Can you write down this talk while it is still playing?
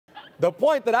The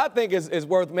point that I think is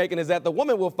worth making is that the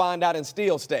woman will find out and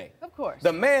still stay. Of course.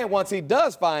 The man, once he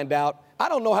does find out, I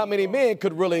don't know how many men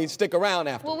could really stick around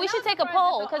after. Well, we should take a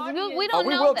poll, because we don't know that.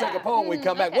 We will take a poll when we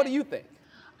come back. Okay. What do you think?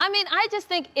 I mean, I just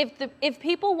think if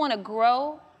people want to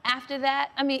grow after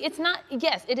that, I mean, it's not,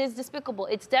 yes, it is despicable.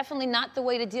 It's definitely not the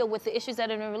way to deal with the issues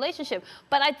that are in a relationship.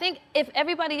 But I think if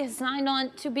everybody has signed on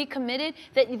to be committed,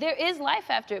 that there is life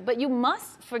after it. But you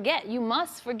must forget. You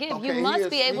must forgive. Okay, you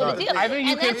must be able to deal. I think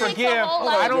you can forgive.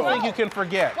 I don't think you can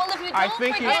forget. Well, if you don't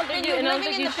forget, then you're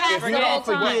living in the past the whole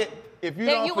time. If you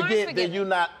don't forget, then you're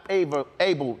not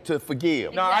able to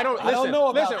forgive. No, I don't. Listen, I don't know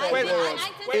about listen, wait.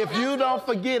 If you don't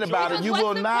forget about it, you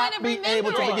will not be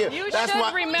able to forgive. You That's should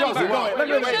why. remember.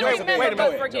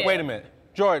 Wait a minute.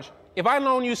 George, if I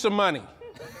loan you some money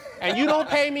and you don't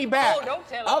pay me back,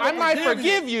 I might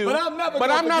forgive you,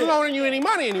 but I'm not loaning you any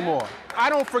money anymore.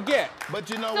 I don't forget. But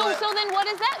you know what? So then what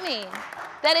does that mean?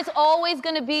 That it's always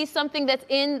going to be something that's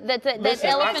in that elephant in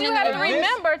the room. You have to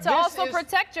remember to also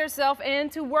protect yourself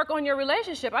and to work on your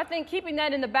relationship. I think keeping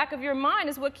that in the back of your mind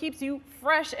is what keeps you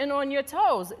fresh and on your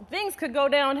toes. Things could go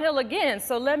downhill again,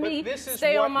 so let me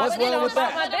stay on my, business.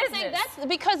 That's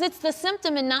because it's the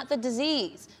symptom and not the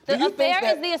disease. The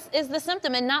affair is the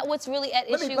symptom and not what's really at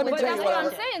issue. But that's what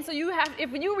I'm saying. So you have,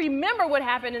 if you remember what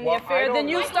happened in the affair, then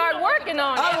you start working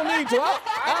on it. I don't need to.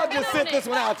 I'll just sit this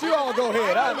one out. You all go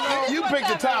ahead. You pick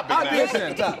the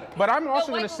topic. But I'm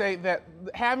also going to say that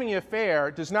having an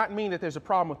affair does not mean that there's a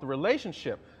problem with the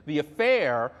relationship. The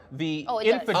affair, the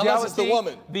infidelity, unless it's the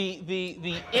woman. Wait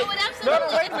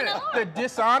a minute. The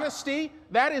dishonesty,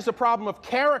 that is a problem of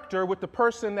character with the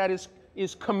person that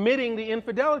is committing the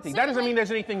infidelity. That doesn't mean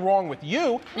there's anything wrong with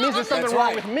you. It means there's something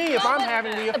wrong with me if I'm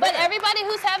having the affair. But everybody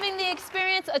who's having the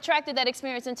experience attracted that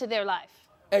experience into their life.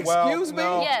 Excuse me?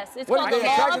 No. Yes, it's called the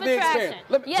law of attraction.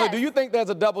 Yes. So do you think there's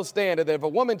a double standard that if a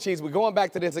woman cheats, we're going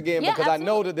back to this again because absolutely. I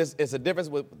know that this is a difference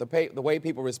with the way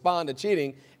people respond to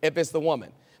cheating if it's the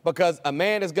woman. Because a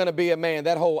man is going to be a man,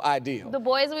 that whole ideal. The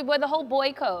boys, the whole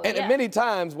boy code. And many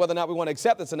times, whether or not we want to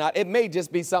accept this or not, it may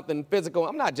just be something physical.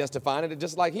 I'm not justifying it,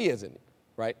 just like he isn't,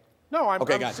 right? No, I'm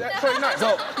gotcha.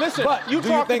 So listen, you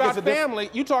talked about family.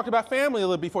 You talked about family a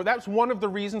little before. That's one of the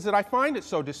reasons that I find it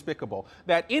so despicable.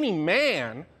 That any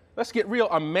man, let's get real,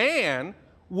 a man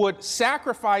would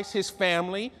sacrifice his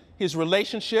family, his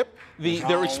relationship, the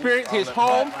experience, his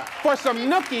home, for some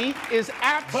nookie is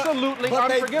absolutely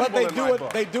unforgivable in my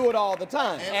book. They do it all the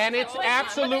time. And it's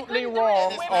absolutely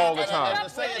wrong all the time.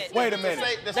 Wait a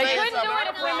minute. They couldn't do it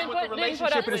if women with the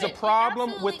relationship. It is a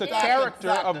problem with the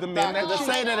character of the men that cheat.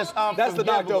 That's the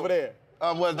doctor over there.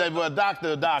 Doctor.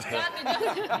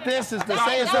 This is the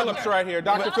Dr. Phillips right here.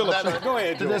 Dr. Phillips. Go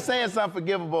ahead, George. To say it's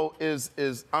unforgivable is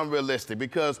unrealistic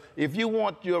because if you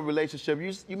want your relationship,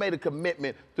 you made a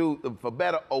commitment for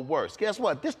better or worse. Guess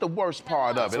what? This is the worst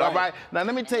part of it, all right? Now,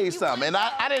 let me tell you something. And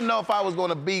I didn't know if I was going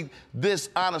to be this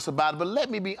honest about it, but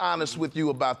let me be honest with you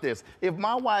about this. If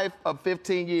my wife of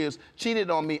 15 years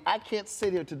cheated on me, I can't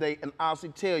sit here today and honestly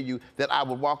tell you that I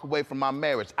would walk away from my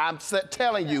marriage. I'm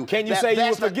telling you. Can you say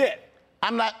you would forget?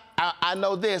 I'm not, I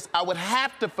know this, I would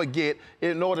have to forget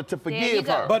in order to forgive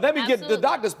her. But let me get the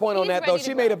doctor's point on that, though.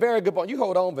 She made a very good point. You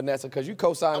hold on, Vannessa, because you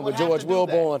co-signed with George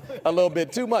Wilborn a little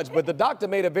bit too much. But the doctor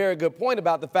made a very good point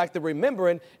about the fact that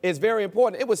remembering is very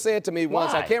important. It was said to me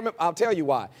once, I can't remember, I'll tell you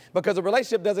why. Because a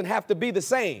relationship doesn't have to be the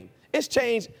same. It's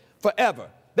changed forever.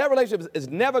 That relationship is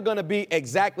never going to be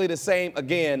exactly the same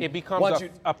again. It becomes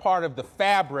a part of the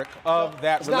fabric of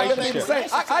that relationship.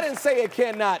 I didn't say it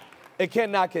cannot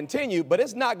continue, but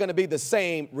it's not going to be the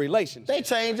same relationship. They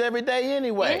change every day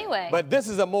anyway. But this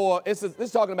is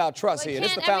it's talking about trust here.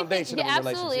 This is the foundation of a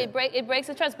relationship. Absolutely, it breaks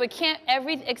the trust. But can't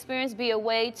every experience be a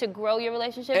way to grow your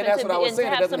relationship? And that's what I was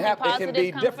saying. It doesn't have it can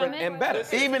be different and better.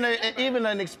 Even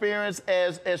an experience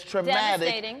as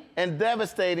traumatic and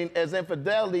devastating as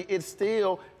infidelity, it's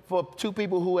still for two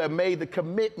people who have made the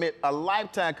commitment, a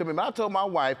lifetime commitment. I told my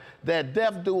wife that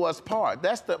death do us part.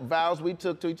 That's the vows we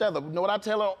took to each other. You know what I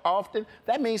tell her often?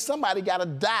 That means somebody got to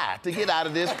die to get out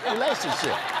of this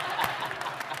relationship.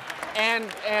 And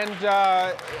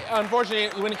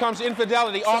unfortunately, when it comes to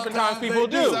infidelity, oftentimes people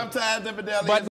do. Sometimes infidelity. But